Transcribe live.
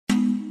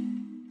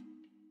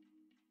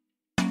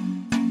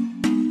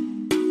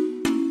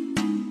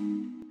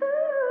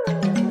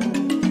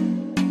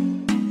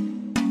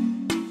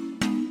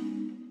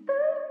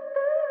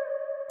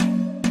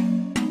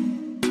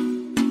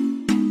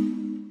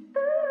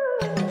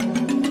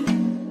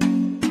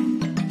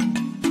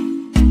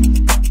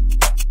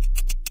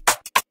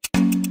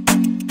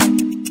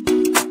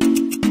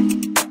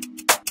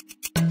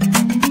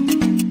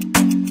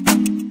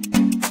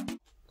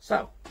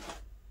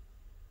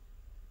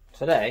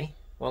today,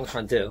 what I'm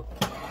trying to do,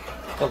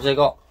 obviously I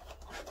got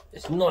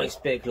this nice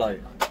big light.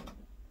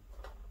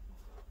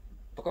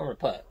 I've got where to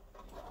put it.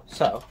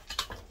 So,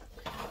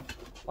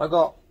 I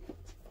got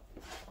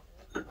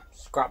a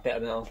scrap bit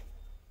of metal.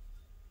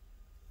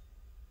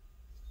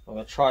 I'm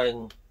going to try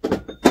and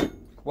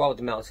weld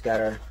the metal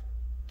together.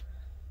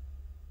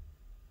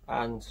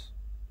 And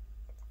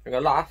I'm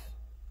going to laugh,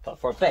 but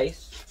for a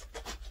base,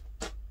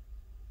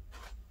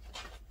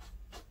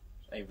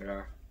 over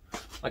there,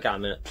 I got a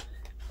minute.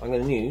 I'm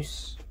going to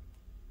use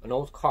an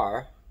old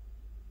car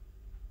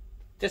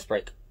disc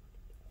brake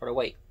for the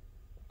weight,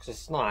 because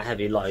it's not a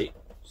heavy light,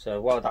 so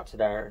weld that to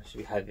there, it should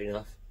be heavy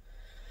enough.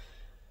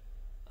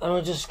 And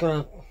I'm just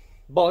going to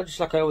bodge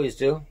like I always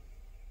do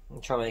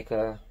and try and make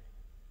a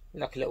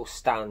little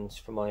stand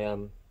for my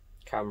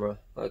camera.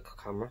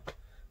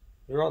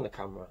 You're on the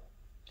camera.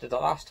 Did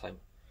that last time.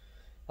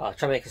 Try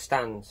and make a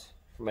stand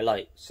for my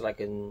light so I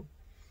can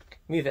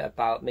move it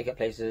about, make it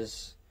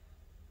places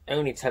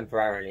only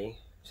temporarily.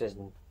 Just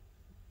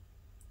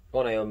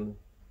when I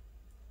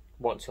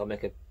want to, I'll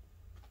make a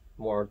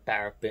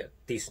better, bit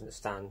decent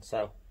stand.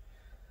 So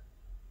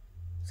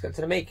let's get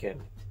to the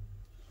making.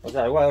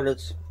 I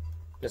welded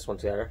this one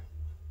together.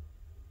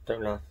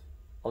 Don't laugh,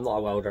 I'm not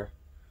a welder.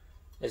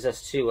 It's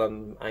just two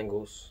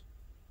angles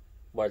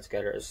wired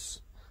together.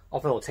 It's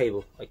off an old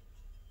table. I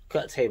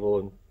cut a table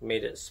and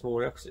made it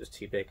smaller because it was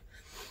too big.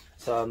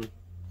 So I'm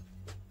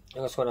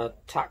just going to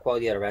tack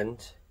weld the other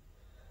end.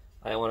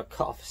 I want to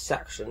cut off a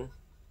section,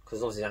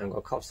 because obviously I haven't got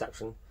a cut off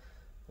section.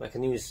 And I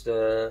can use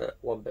the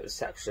one bit of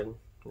section,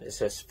 it's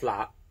just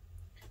flat,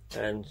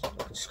 and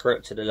I can screw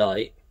it to the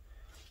light,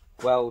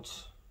 weld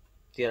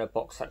the other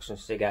box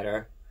sections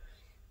together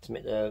to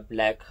make the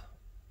leg,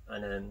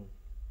 and then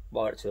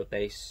wire it to a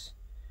base,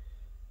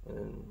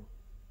 and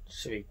it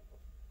should be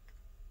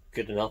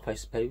good enough, I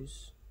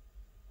suppose.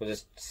 We'll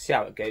just see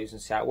how it goes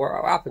and see how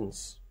it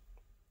happens.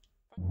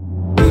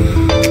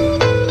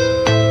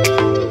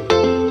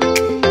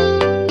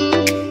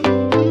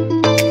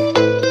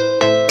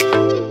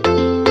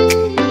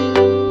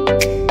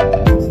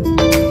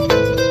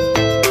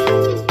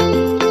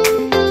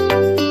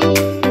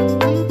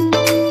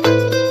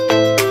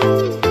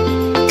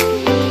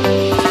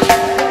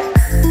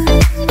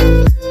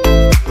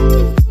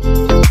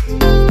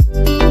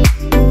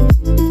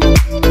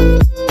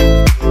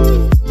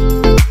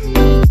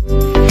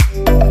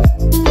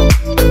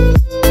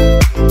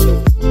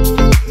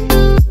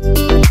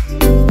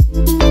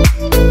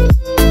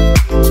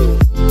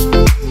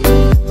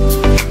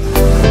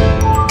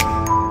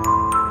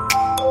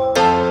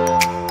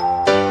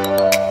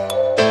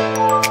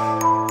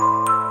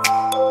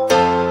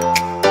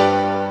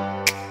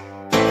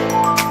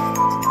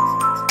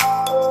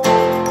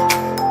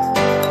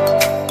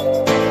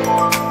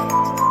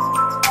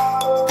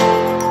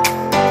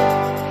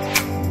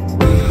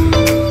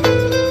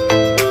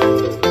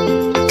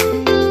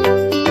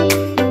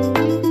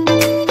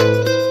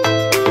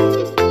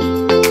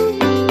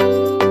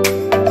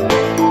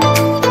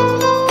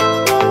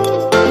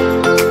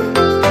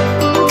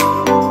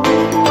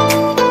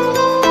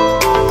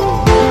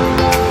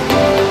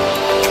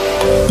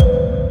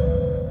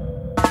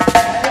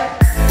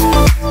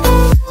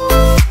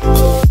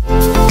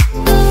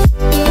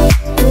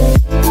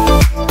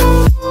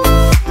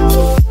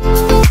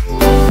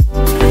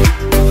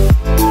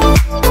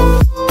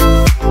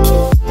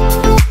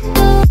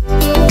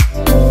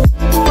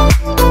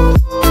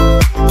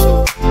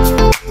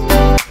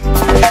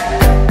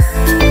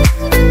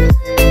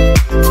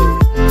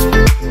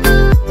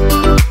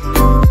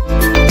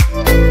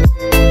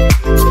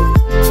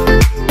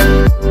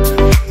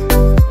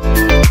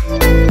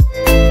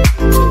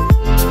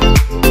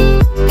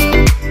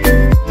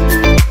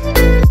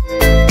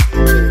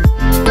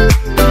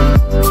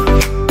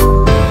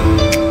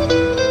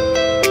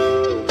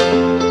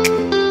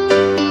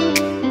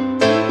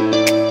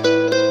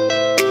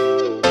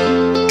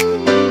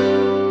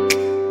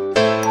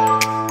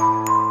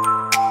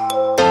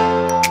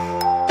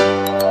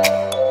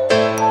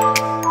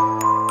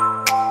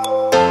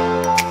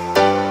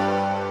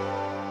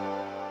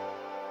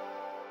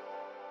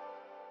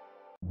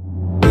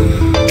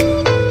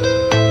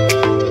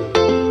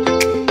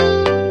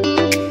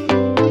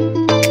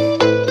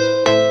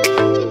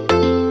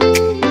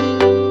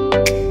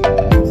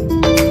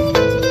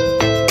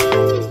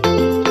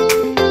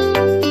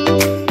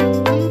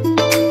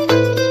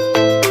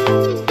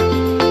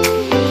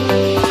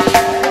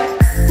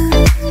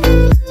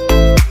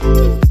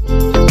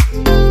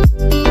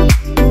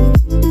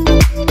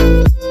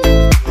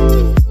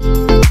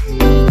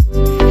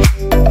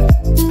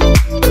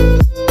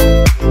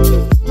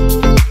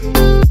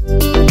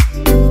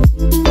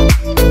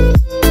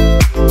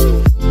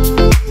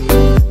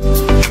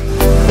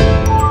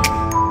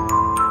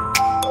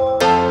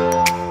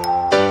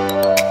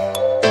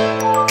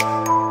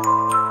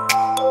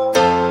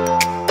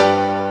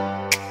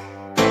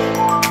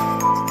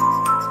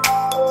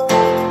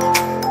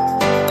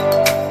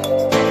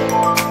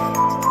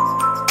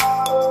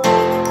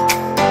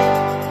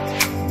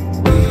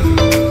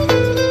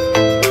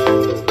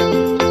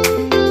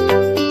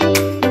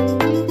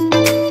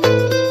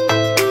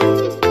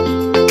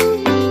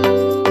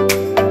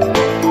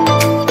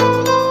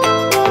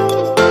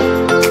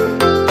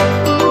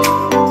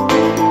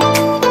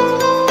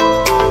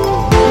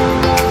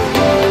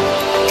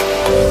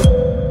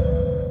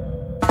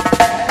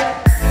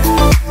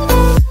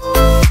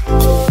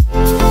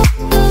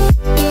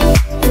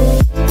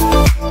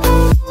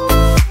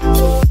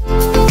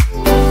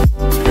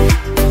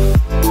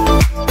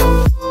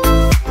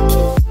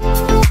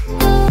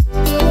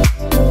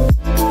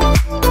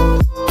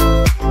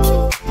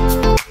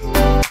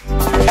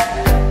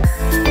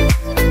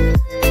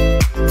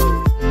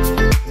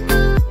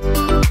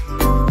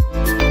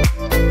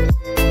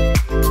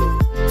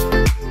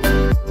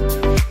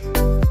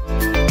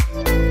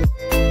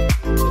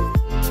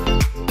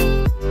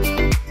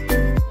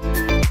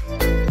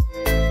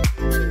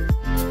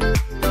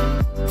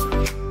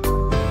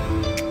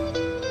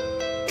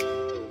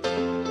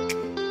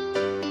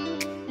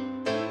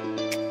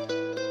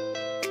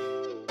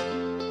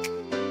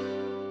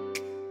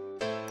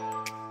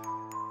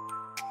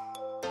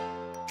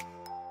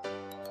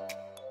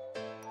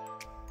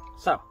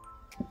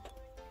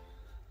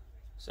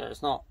 So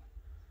it's not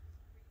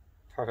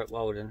perfect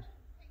welding.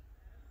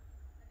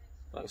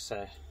 Like I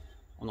say,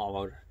 I'm not a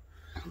welder.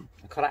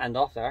 I cut that end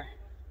off there.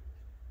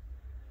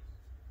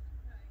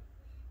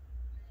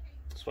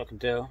 That's what I can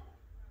do.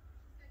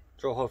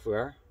 Drill a hole through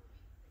there.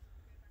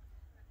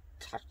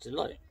 Attach the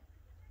light.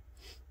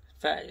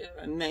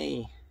 It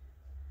may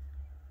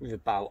move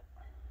about,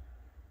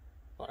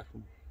 but I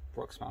can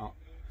work some out.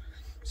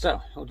 So,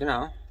 what I'll do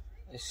now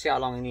is see how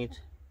long I need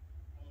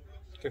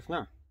to go from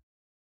there.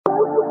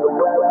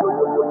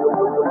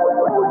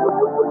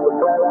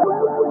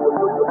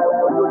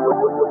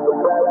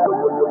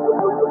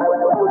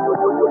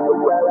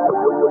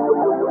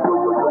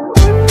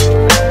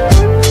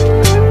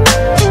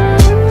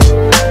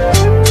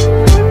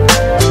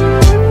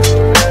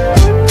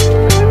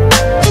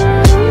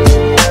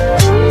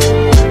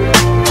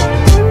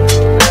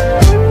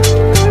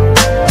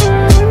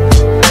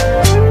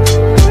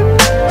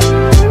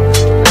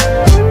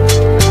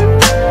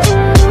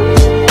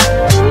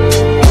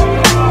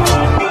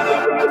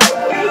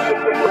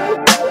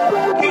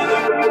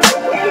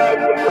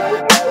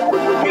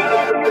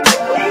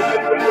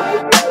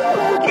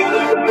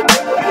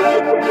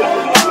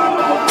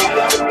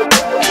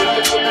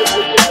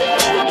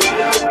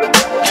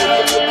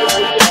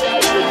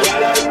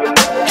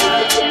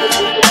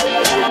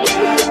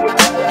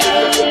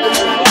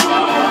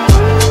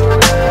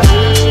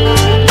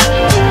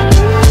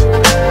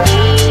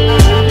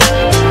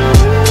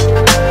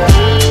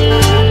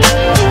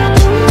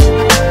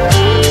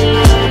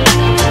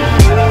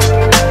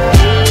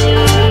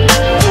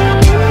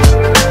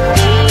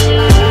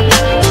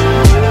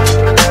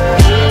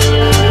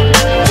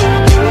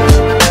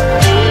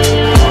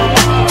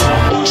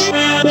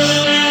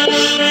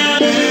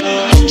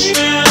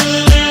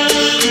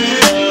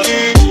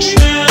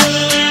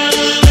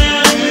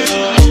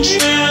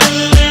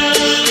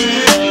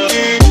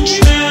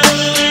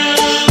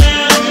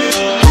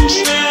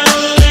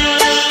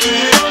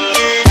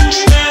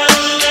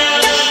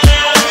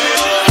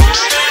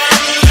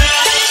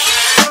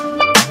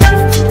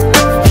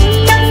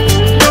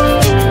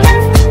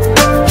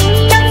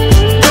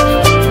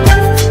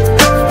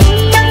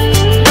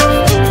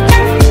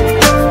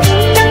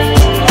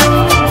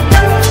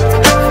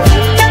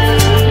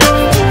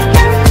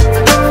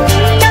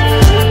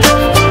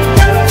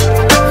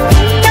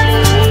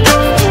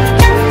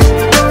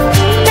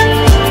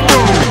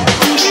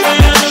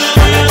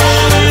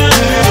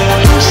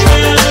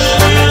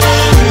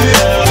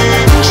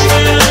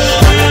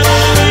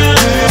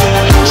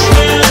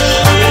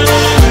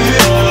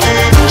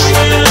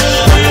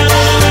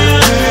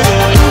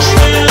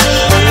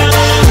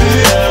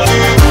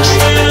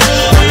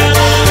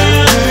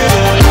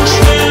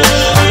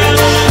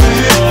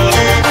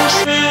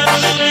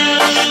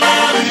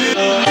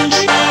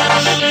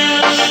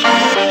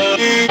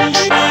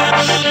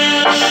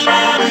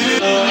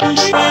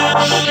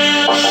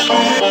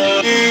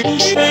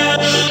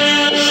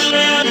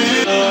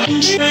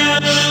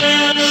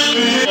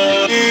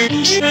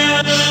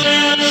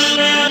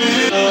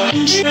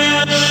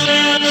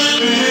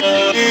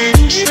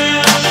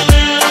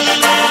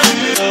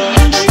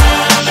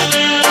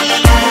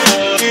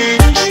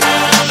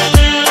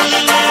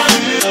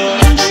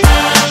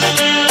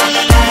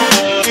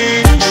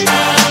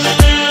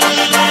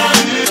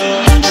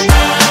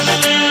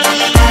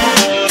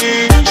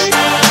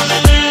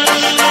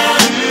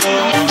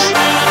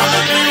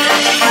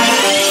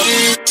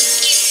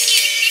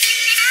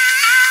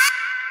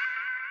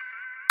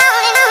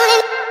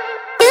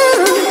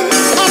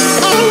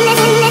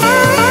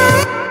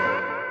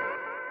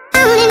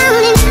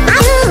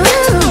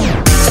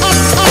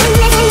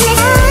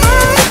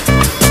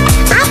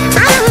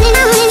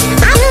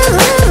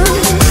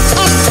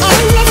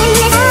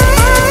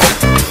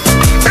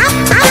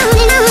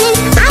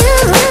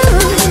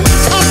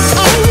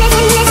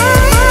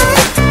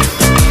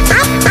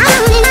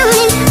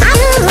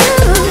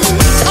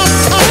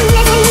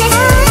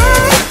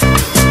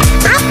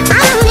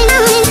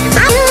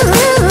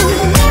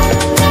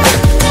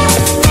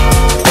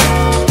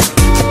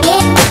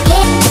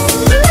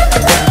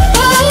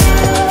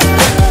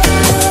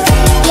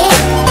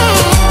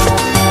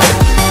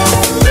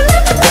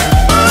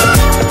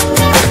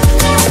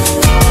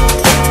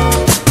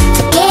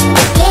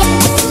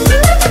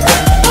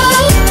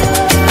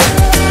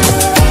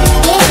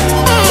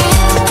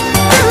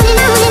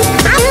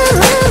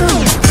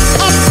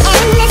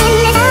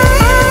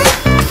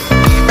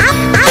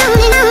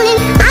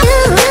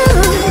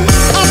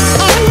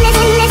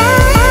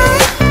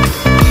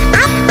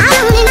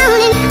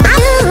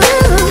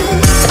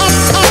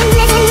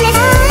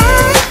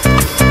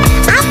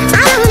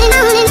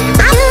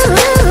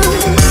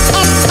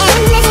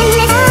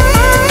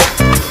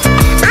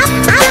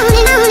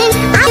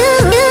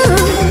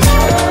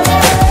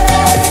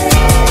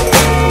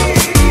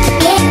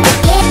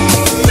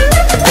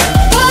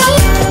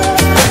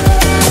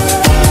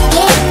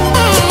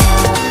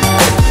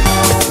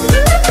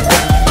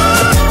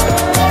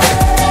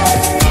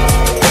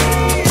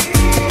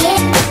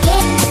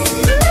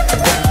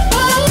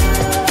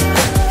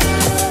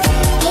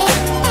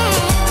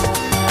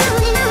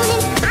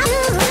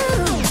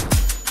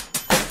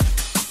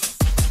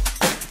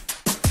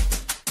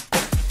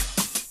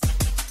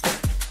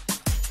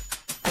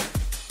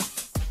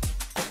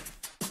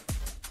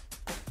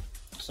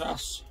 So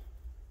that's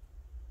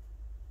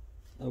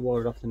a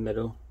wire up in the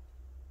middle.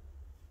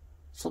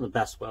 It's not the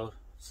best weld,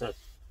 so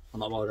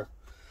I'm not a welder.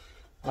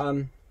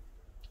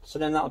 So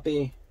then that'll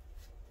be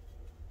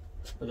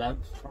the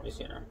lamp, probably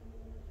sooner.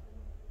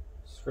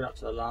 Screw that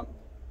to the lamp.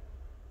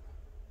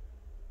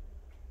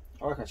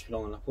 I reckon it should be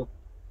long enough. We'll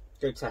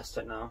go test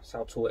it now, see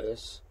how tall it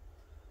is.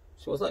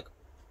 See what it's like.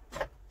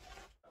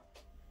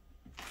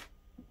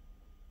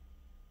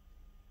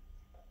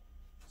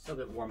 Still a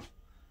bit warm.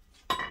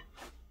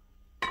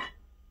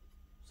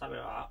 So a bit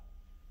of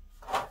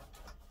that.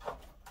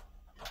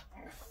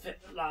 Fit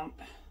the lamp.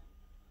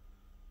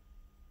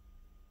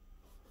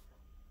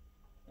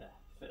 Yeah,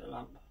 fit the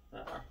lamp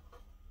there.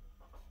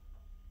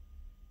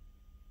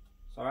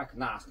 So I reckon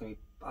that's going to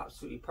be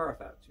absolutely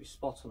perfect. To be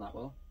spot on, that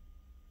will.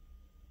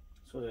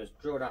 So we'll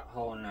just drill that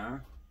hole in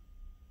there.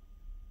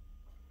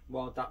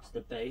 Weld that to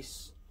the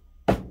base.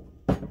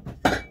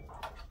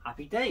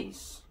 Happy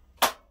days.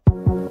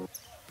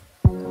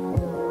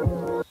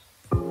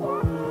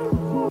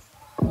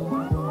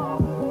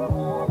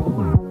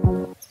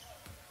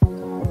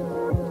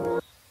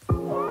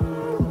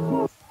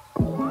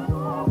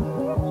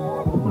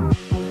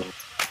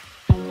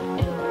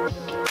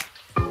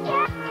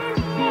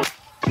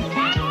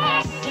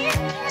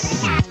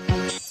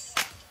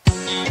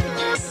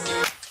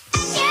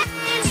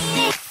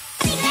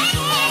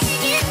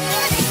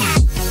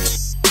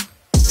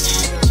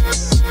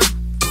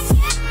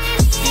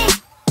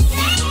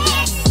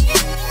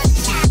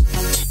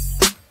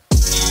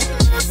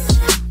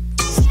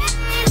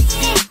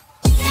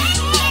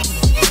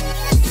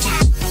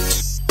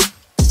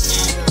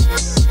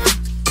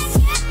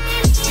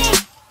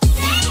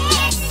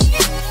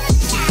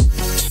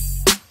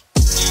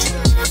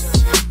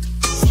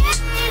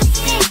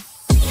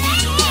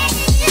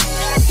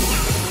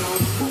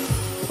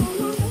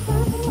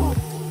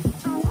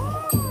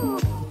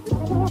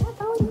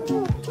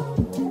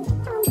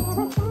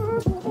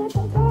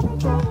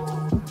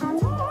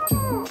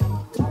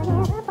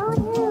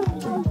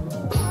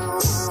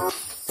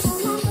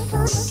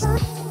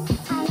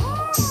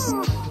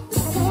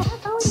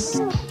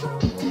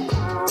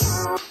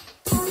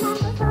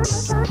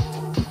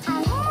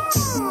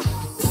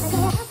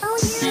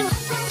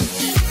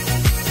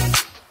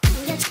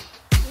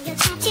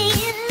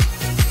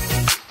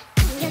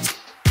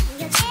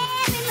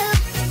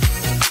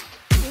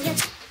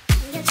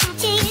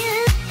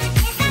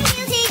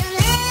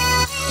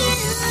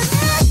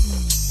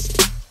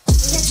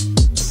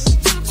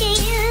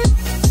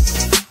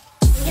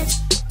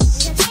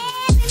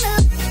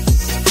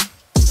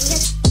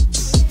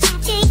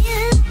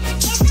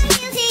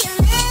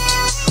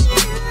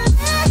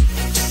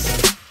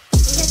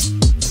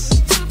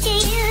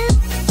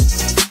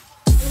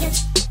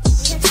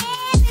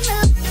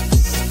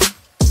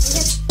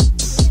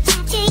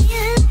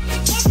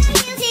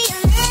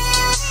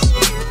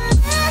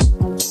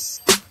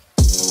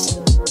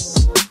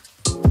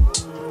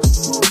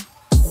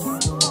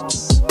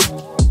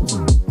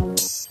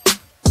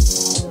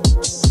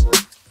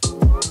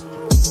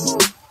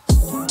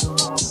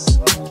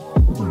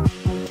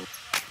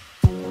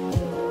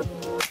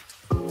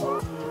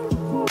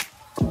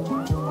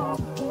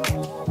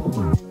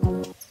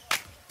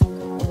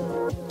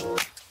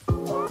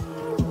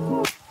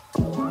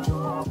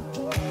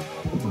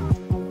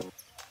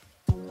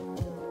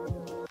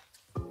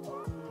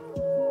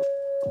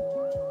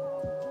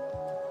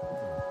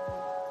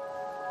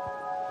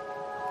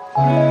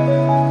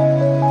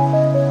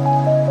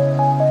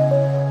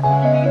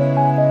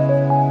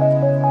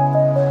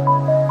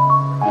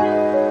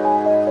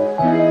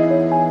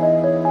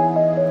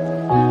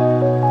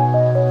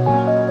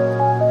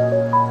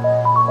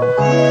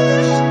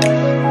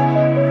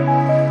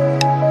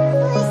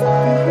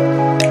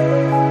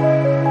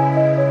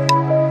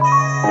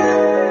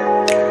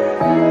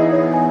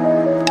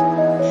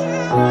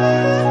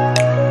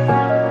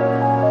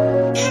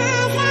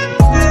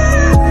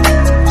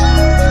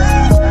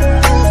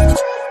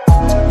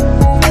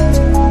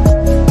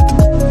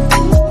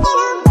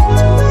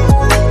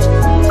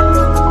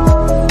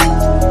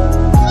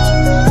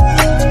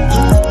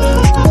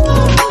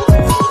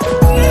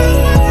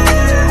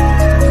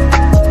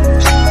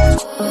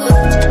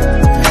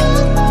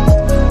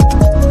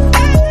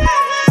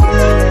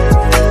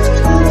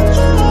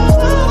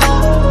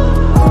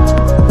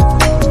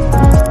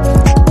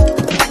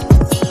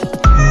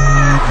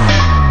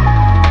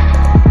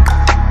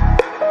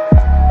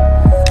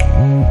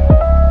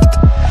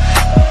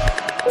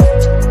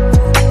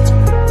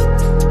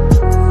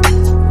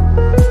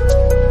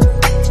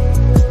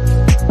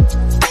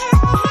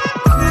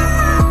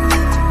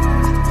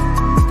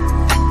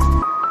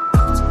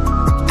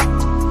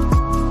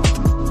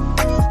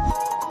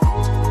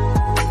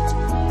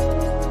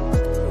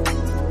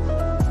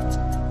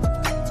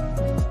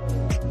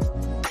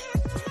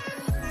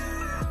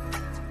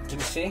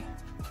 See,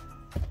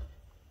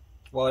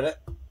 weld it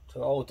to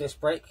an old disc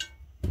brake.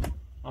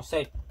 I'll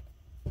say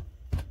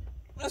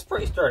that's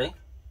pretty sturdy.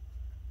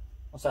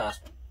 What's that?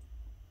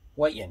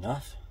 Weighty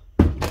enough.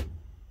 It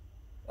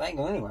ain't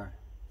going anywhere.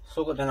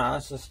 So good now.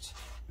 It's just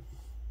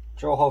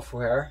drill a hole through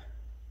here.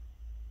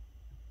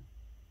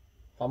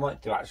 What I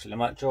might do actually, I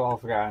might drill a hole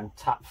through there and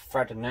tap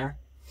thread in there.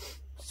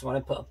 So when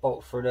I put a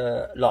bolt through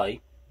the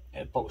light,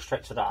 it bolts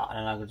straight to that, and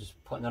then I could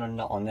just put another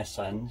nut on this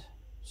end.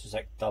 This is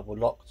like double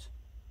locked.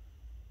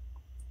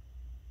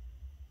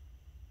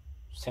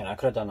 So I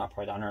could have done that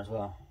probably down there as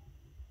well.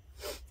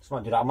 So I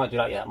might do that. I might do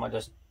that yet. I might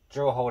just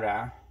drill a hole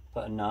there,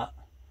 put a nut,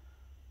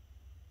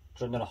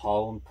 drill another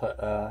hole, and put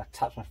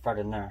tap some thread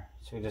in there.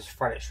 So we just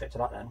thread it straight to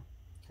that then.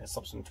 It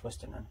stops some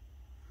twisting then.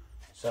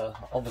 So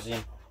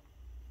obviously,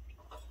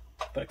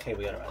 put a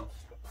cable the other end.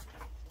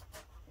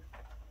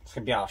 It's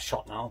gonna be out of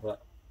shot now,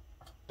 but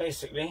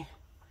basically,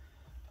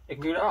 it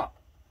can do that up.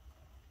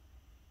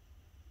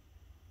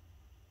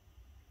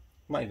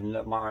 Might even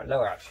look more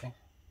lower actually.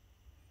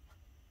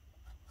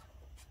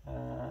 So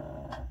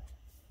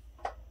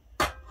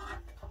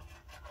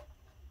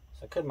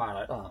I could mount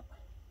like that.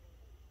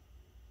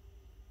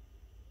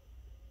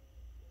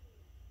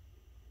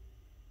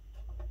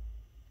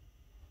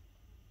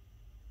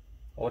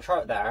 We'll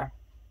try it there,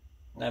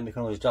 and then we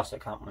can always adjust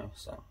it, can't we?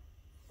 So,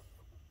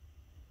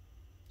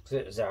 because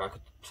it was there, I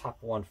could tap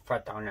one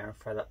thread down there and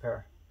thread up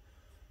here.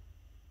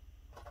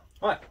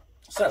 Right,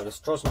 so let's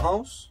draw some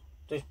holes,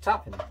 do some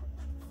tapping.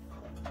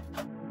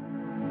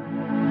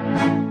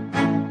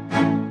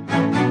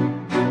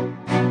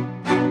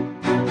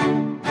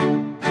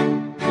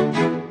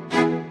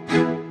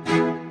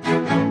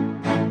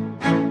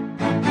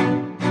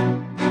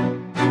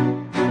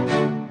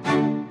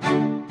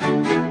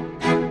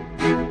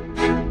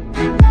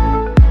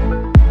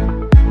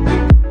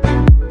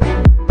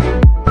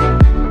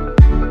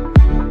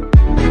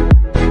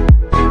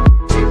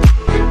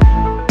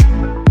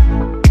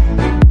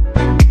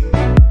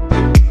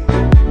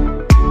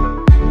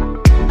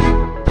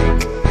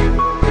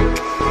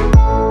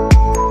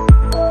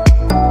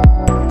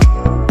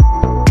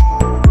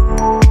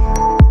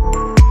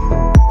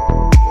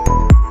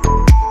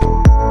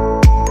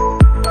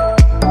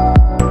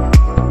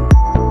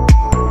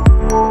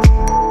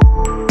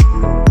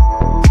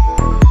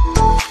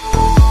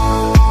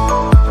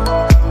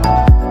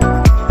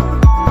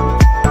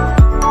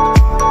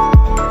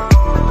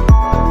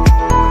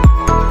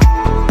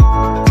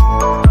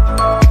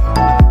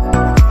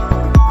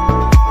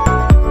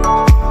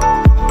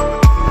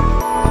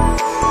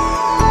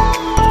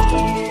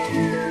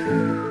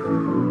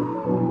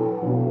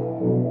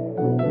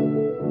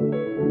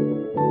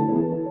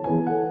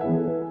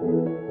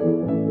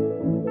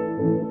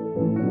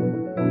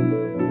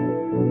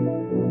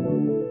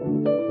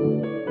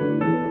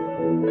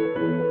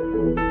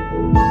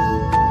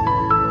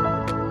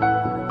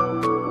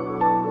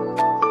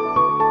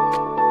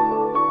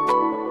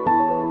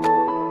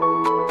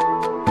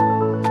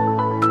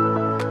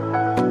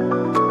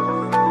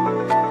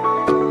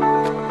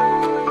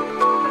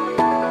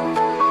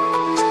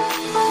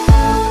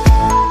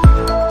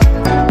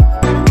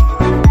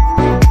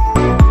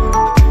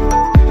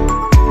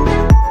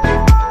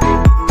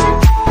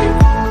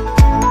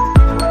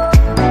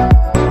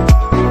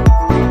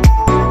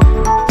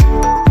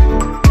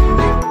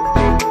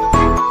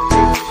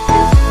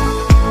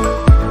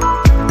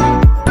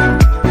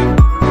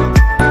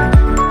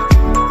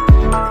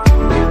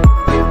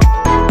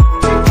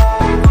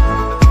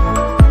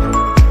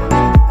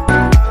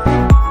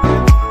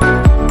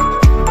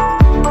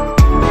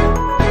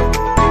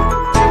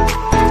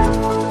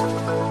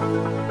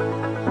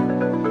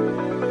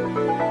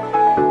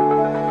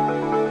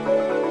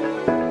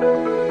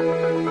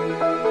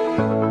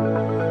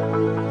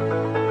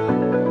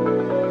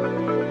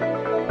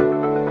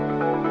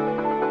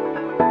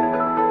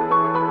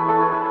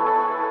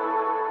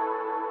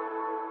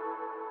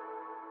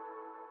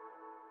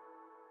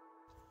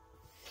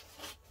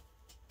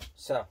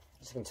 So,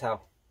 as you can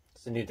tell,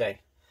 it's a new day.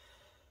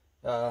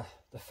 The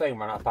phone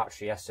ran out of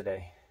battery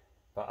yesterday,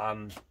 but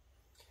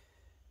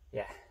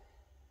yeah,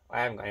 I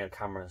haven't got any other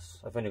cameras.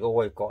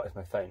 All I've got is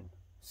my phone.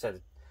 So,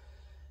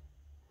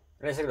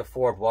 unless I can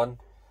afford one,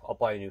 I'll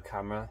buy a new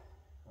camera.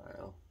 I don't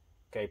know,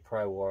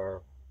 GoPro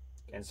or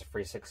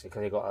Insta360,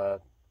 because they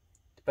got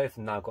both of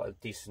them now got a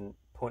decent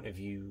point of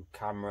view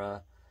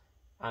camera,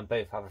 and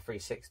both have a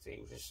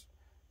 360, which is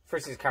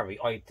 360 camera would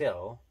be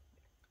ideal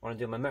when I'm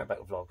doing my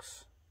motorbike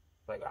vlogs,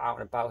 like out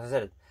and about. As I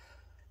said,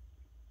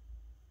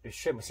 you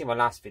should see my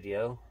last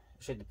video.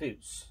 I showed the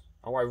boots,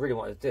 and what I really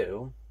wanted to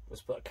do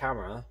was put a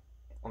camera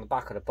on the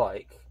back of the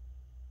bike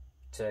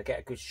to get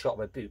a good shot of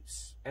my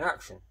boots in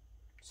action.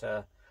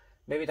 So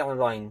maybe down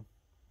the line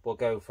we'll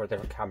go for a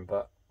different camera,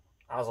 but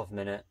as of the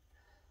minute,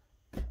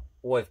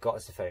 all I've got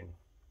is the phone.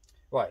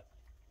 Right.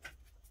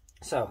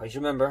 So as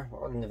you remember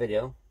in the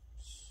video,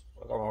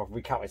 I'm gonna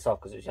recap myself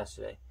because it was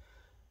yesterday.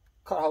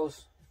 Cut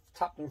holes,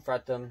 tapped and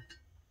thread them,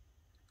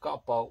 got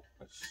a bolt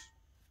which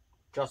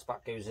just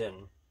back goes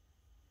in.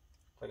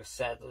 Like I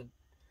said,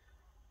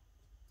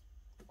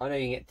 I know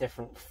you can get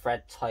different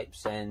thread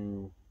types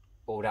and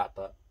all that,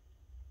 but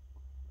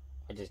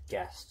I just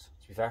guessed,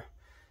 to be fair.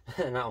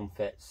 And that one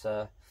fits.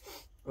 What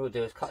we'll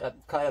do is cut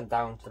them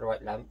down to the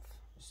right length,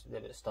 just a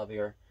little bit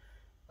stubbier.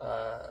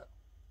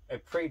 I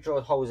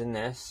pre-drilled holes in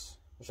this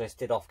which I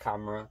did off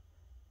camera,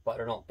 but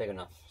they're not big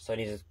enough. So I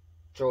need to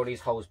draw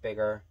these holes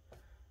bigger,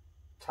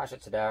 attach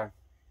it to there.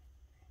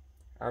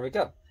 There we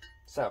go.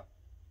 So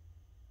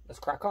let's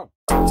crack on.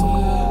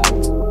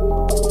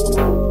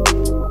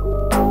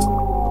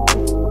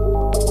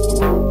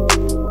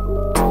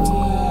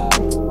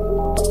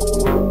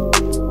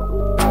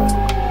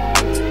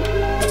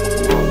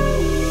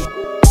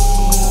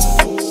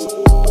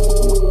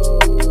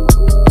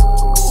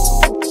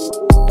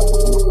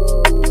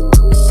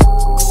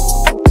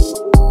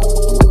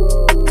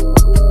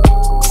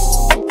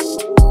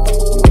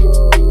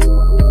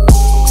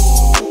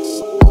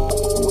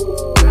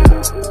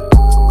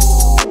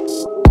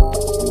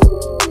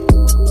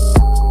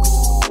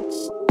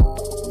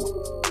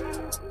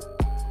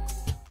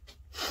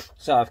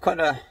 So I've cut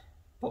the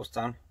bolts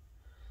down.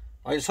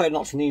 I decided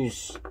not to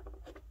use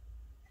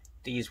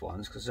these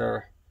ones because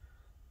they're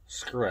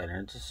screwed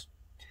and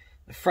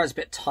the thread's a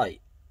bit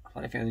tight. I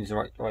don't know if I use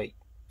the right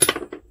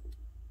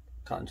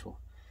cutting tool.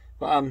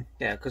 But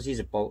yeah, because these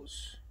are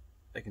bolts,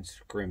 they can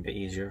screw in a bit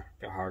easier,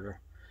 a bit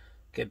harder.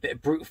 Get a bit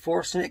of brute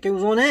force and it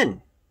goes on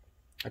in.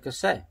 Like I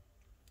say,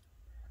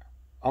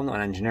 I'm not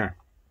an engineer.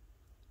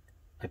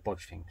 I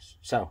bodge things.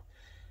 So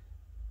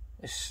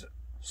let's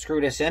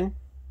screw this in.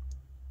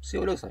 See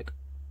what it looks like.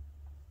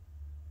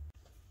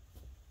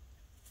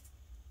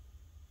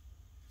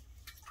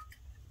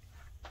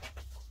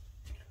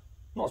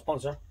 Not a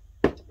sponsor,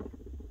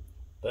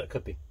 but it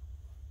could be.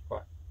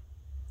 Right.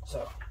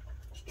 So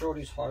let's draw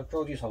these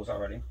holes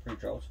already.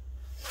 Pre-drills.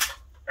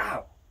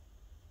 Ow!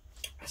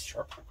 That's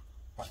sharp.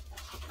 Right.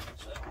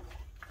 So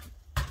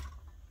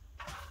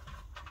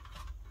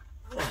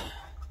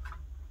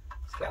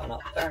let's get on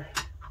up there.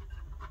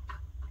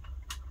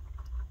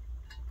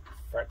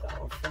 Thread that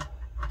off.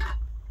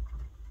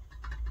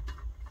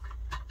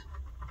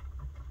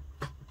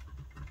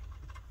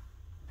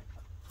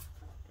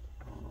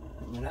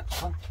 The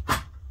next one.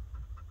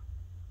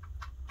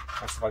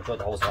 That's if I drill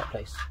the holes in that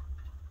place.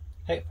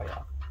 Hey, if I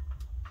have.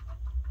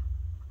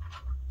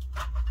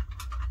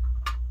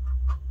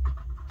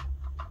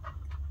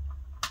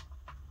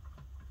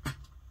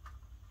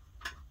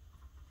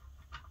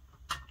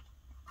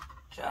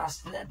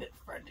 Just a little bit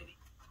friendly.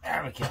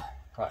 There we go.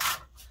 Right.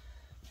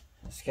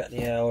 Let's get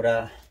the old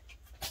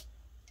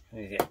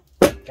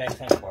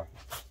extension bar.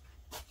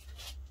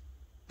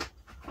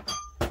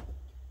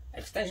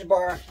 Extension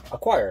bar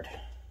acquired.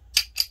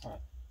 Right.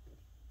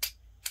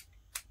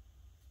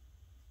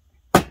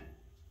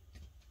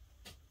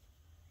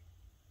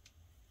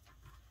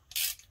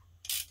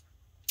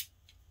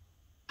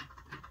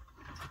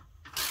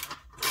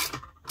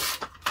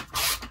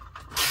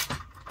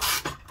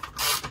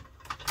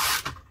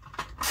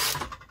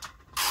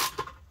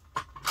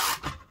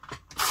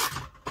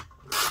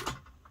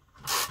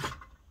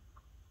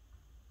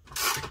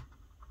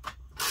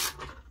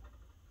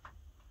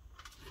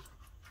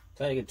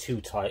 Don't get too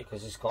tight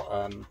because it's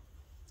got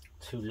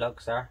two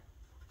lugs there.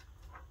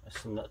 There's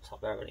some at the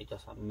top there, but it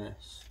does that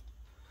mess.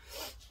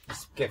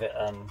 Just give it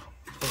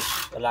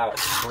just allow it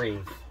to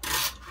breathe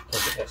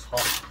because it gets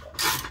hot.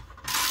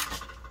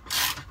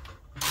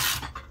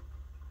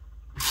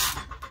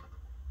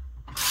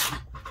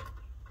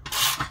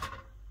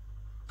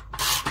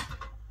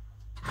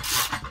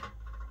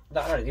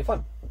 That's really good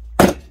fun.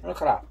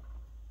 Look at that.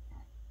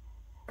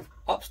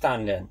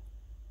 Upstanding.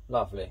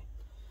 Lovely.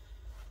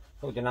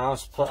 What we do now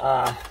is put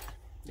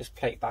this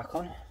plate back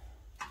on.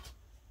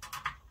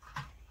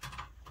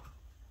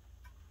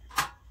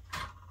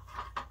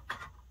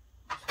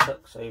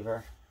 Hooks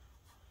over.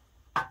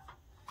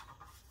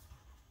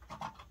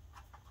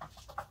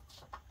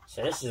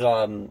 So this is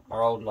our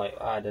old, like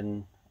I had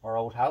in our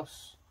old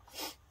house.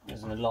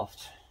 It's in the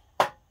loft.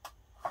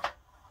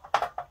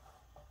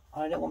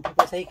 I don't want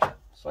people to take it,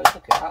 so I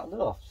took it out of the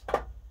loft.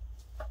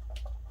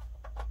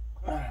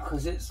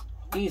 Because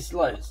these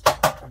lights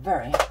are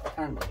very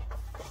handy.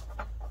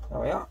 There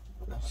we are.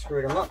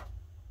 Screw them up.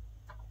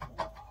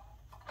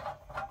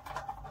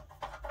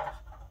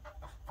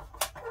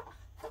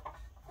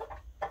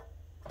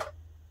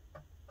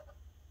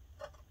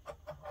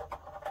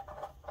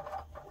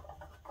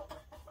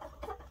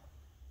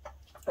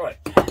 Right.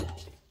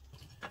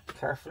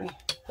 Carefully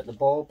put the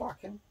ball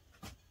back in.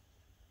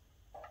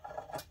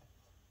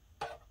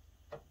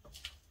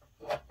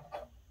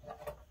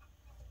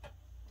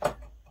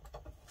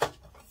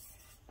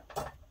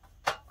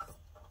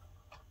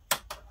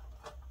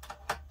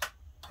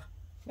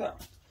 Yeah.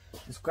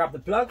 Let's grab the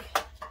plug.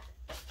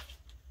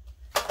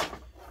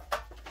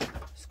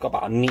 It's got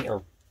about a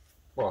meter,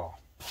 well,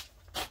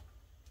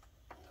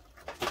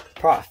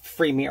 probably a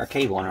 3 meter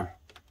cable on her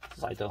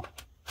side though.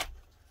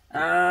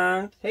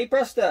 And hey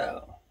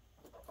presto,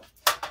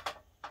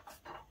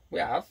 we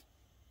have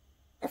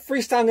a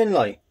freestanding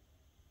light.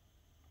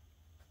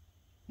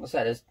 What's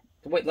that? Is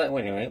the weight light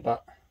anyway,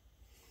 but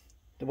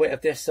the weight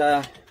of this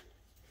if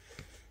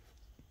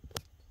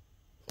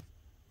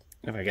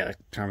I get a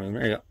camera,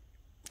 there you go.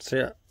 See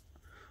it?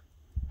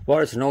 Well,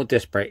 it's an old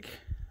disc brake.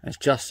 It's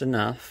just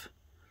enough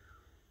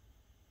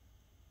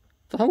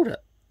to hold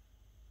it.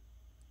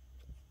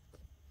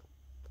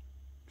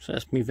 So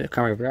let's move the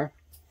camera over there.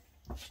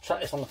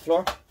 Chuck this on the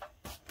floor.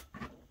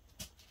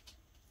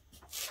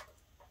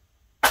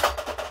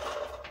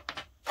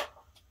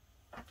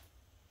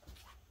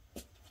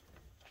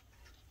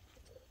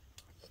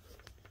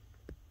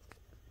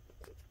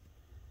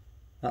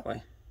 That way.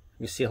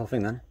 You can see the whole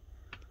thing then.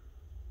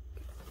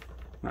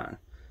 Right.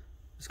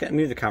 Let's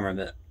move the camera a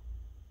bit.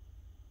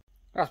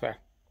 That's better.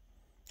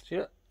 See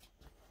it?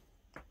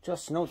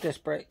 Just no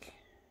disc brake.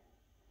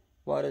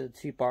 Welded the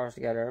two bars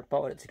together,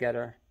 bolted it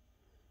together.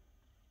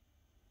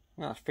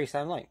 That's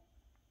freestyle light.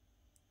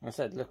 Like I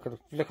said,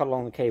 look how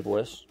long the cable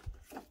is.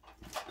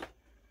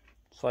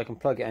 So I can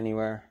plug it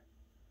anywhere.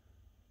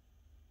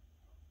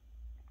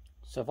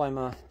 So if I'm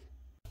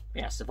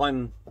if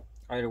I'm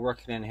either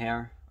working in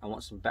here, I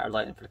want some better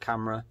lighting for the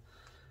camera.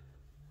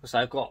 So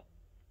I've got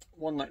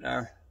one light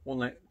there, one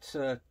light,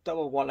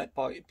 double one light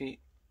beam.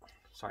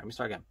 Sorry, let me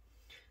start again.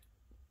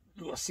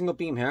 We've got a single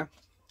beam here,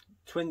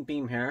 twin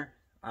beam here,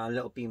 and a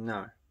little beam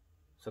there.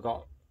 So I've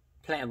got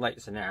plenty of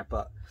lights in there,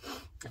 but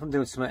if I'm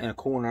doing something in a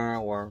corner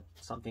or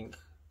something,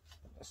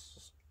 that's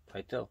just what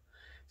I do.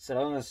 So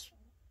I was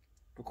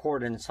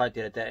recording inside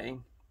the other day.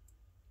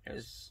 It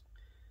was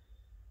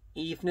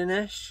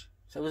evening-ish,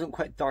 so it wasn't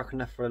quite dark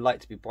enough for a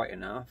light to be bright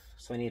enough,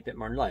 so I need a bit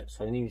more light.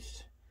 So I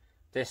used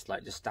this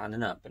light just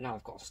standing up, but now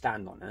I've got a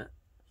stand on it.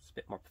 It's a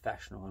bit more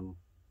professional and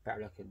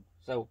better looking.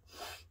 So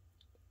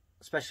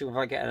especially if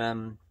I get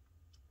a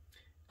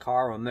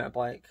car or a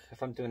motorbike,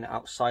 if I'm doing it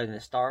outside and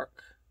it's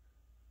dark,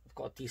 I've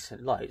got a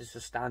decent light just to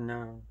stand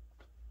there and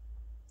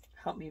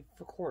help me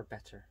record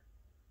better.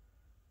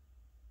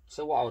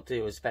 So what I'll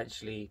do is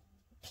eventually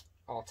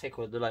I'll take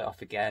all the light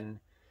off again.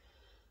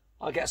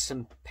 I'll get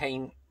some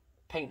paint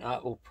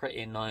up all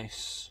pretty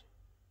nice,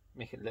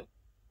 make it look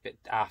a bit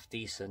half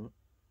decent.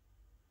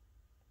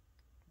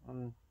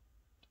 And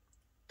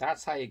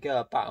that's how you go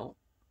about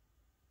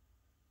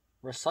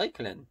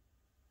recycling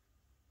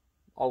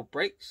old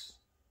brakes.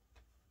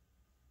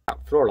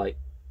 Floor light.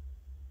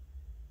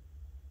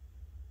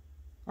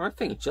 I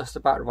think it's just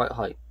about the right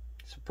height.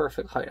 It's a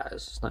perfect height, that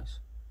is. It's nice.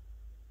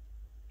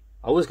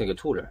 I was gonna go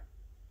taller,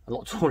 a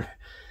lot taller.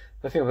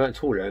 But I think if I went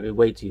taller, it'd be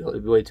way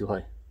too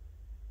high.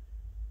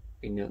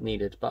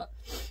 Needed, but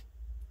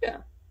yeah.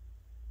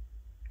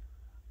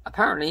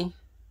 Apparently,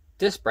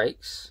 disc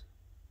brakes,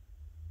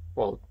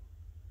 well,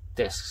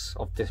 discs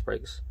of disc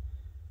brakes,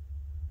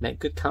 make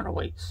good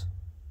counterweights.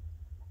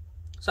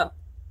 So, if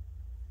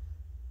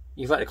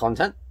you like the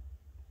content,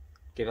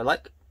 give it a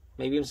like,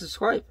 maybe even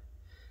subscribe.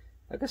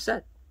 Like I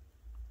said,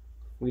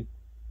 we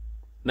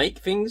make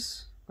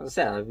things. Like I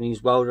said, I've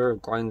used welder,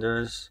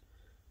 grinders,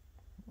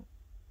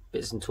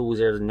 bits and tools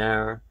here and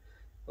there.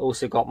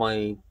 Also got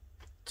my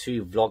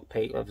two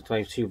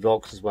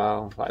vlogs as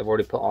well that I've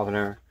already put on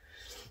there.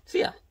 So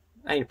yeah,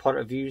 any product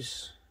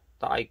reviews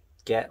that I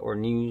get or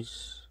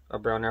news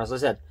around there. As I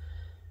said,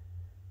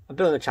 I'm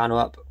building the channel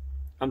up.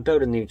 I'm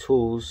building new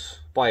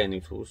tools, buying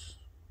new tools,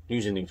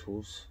 using new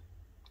tools.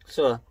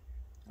 So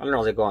I don't know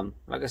how they go on.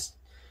 Like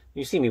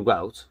you see me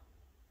weld.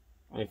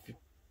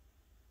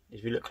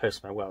 If you look close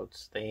to my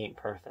welds, they ain't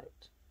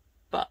perfect.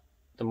 But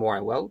the more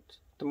I weld,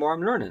 the more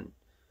I'm learning.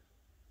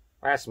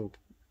 I had some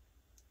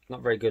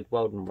not very good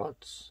welding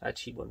rods. I had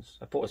cheap ones.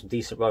 I bought some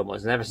decent welding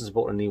ones, and ever since I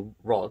bought the new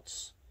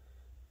rods,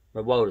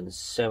 my welding's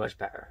so much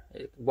better.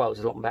 It welds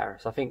a lot better.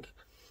 So I think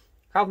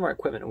having the right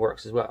equipment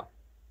works as well.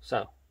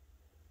 So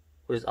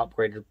we'll just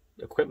upgrade the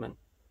equipment.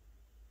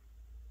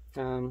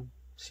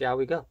 See how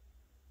we go.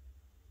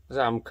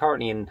 So I'm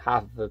currently in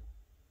half of a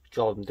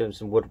job and doing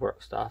some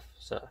woodwork stuff,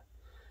 so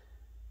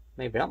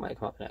maybe that might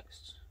come up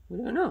next. We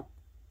don't know.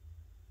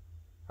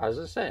 As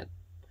I said,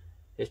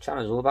 this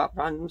channel is all about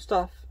random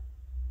stuff.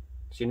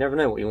 So you never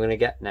know what you're going to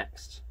get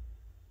next.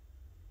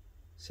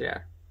 So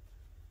yeah.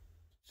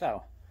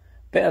 So,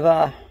 bit of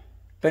a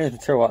bonus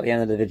material at the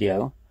end of the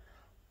video.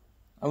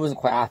 I wasn't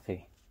quite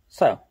happy.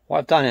 So, what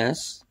I've done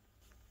is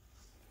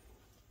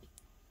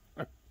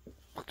I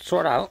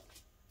sorted out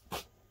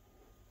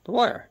the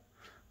wire.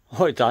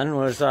 What I've done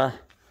was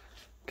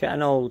get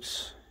an old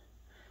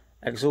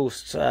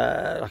exhaust,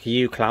 like a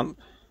U-clamp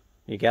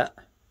you get,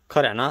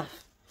 cut it in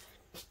half,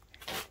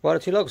 wire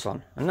the two lugs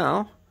on, and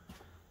now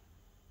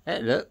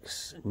it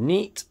looks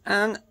neat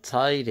and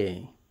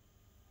tidy.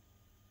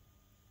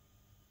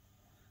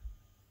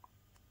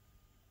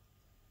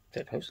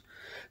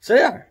 So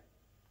yeah,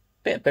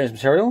 bit of bonus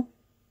material.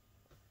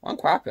 I'm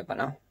quite happy about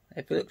it now.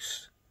 If it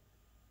looks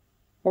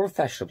more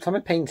professional, by the time I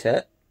paint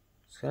it,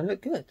 it's going to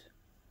look good.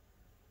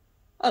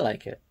 I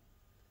like it.